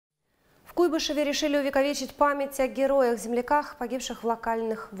Куйбышеве решили увековечить память о героях-земляках, погибших в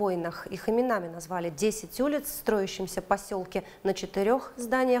локальных войнах. Их именами назвали 10 улиц. В строящемся поселке на 4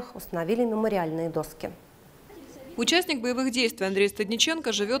 зданиях установили мемориальные доски. Участник боевых действий Андрей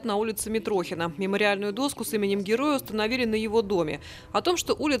Стадниченко живет на улице Митрохина. Мемориальную доску с именем героя установили на его доме. О том,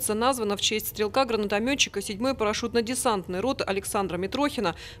 что улица названа в честь стрелка-гранатометчика 7-й парашютно-десантной роты Александра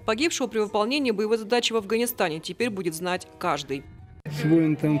Митрохина, погибшего при выполнении боевой задачи в Афганистане, теперь будет знать каждый. Свой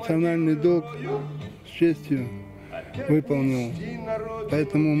интернациональный долг с честью выполнил.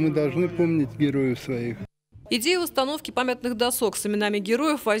 Поэтому мы должны помнить героев своих. Идея установки памятных досок с именами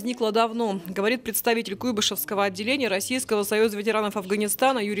героев возникла давно, говорит представитель Куйбышевского отделения Российского союза ветеранов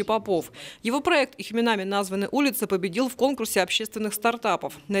Афганистана Юрий Попов. Его проект «Их именами названы улицы» победил в конкурсе общественных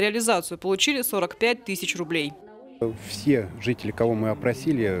стартапов. На реализацию получили 45 тысяч рублей. Все жители, кого мы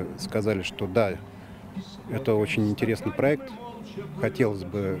опросили, сказали, что да, это очень интересный проект. Хотелось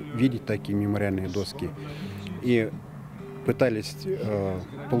бы видеть такие мемориальные доски. И пытались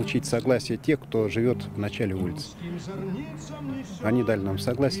получить согласие тех, кто живет в начале улицы. Они дали нам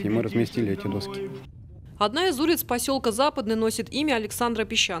согласие, и мы разместили эти доски. Одна из улиц поселка Западный носит имя Александра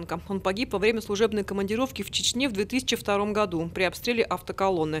Песчанка. Он погиб во время служебной командировки в Чечне в 2002 году при обстреле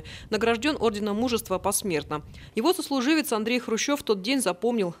автоколонны. Награжден орденом мужества посмертно. Его сослуживец Андрей Хрущев в тот день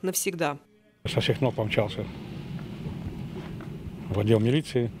запомнил навсегда. Со всех ног помчался в отдел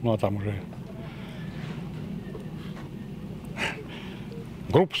милиции, ну а там уже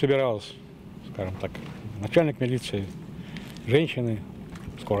группа собиралась, скажем так, начальник милиции, женщины,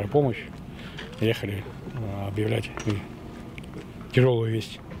 скорая помощь. Ехали объявлять тяжелую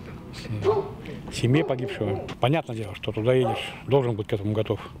весть семье погибшего. Понятное дело, что туда едешь, должен быть к этому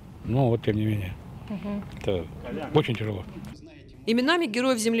готов. Но вот тем не менее, это очень тяжело. Именами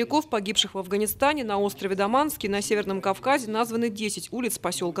героев-земляков, погибших в Афганистане, на острове Даманский, на Северном Кавказе, названы 10 улиц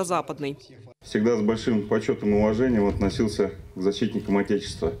поселка Западный. Всегда с большим почетом и уважением относился к защитникам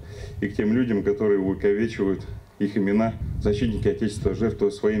Отечества и к тем людям, которые увековечивают их имена. Защитники Отечества, жертвуя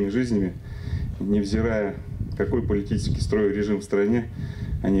своими жизнями, невзирая какой политический строй и режим в стране,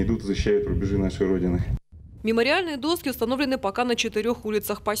 они идут и защищают рубежи нашей Родины. Мемориальные доски установлены пока на 4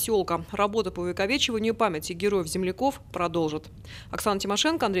 улицах поселка. Работа по увековечиванию памяти героев-земляков продолжит. Оксана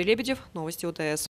Тимошенко, Андрей Лебедев. Новости ОТС.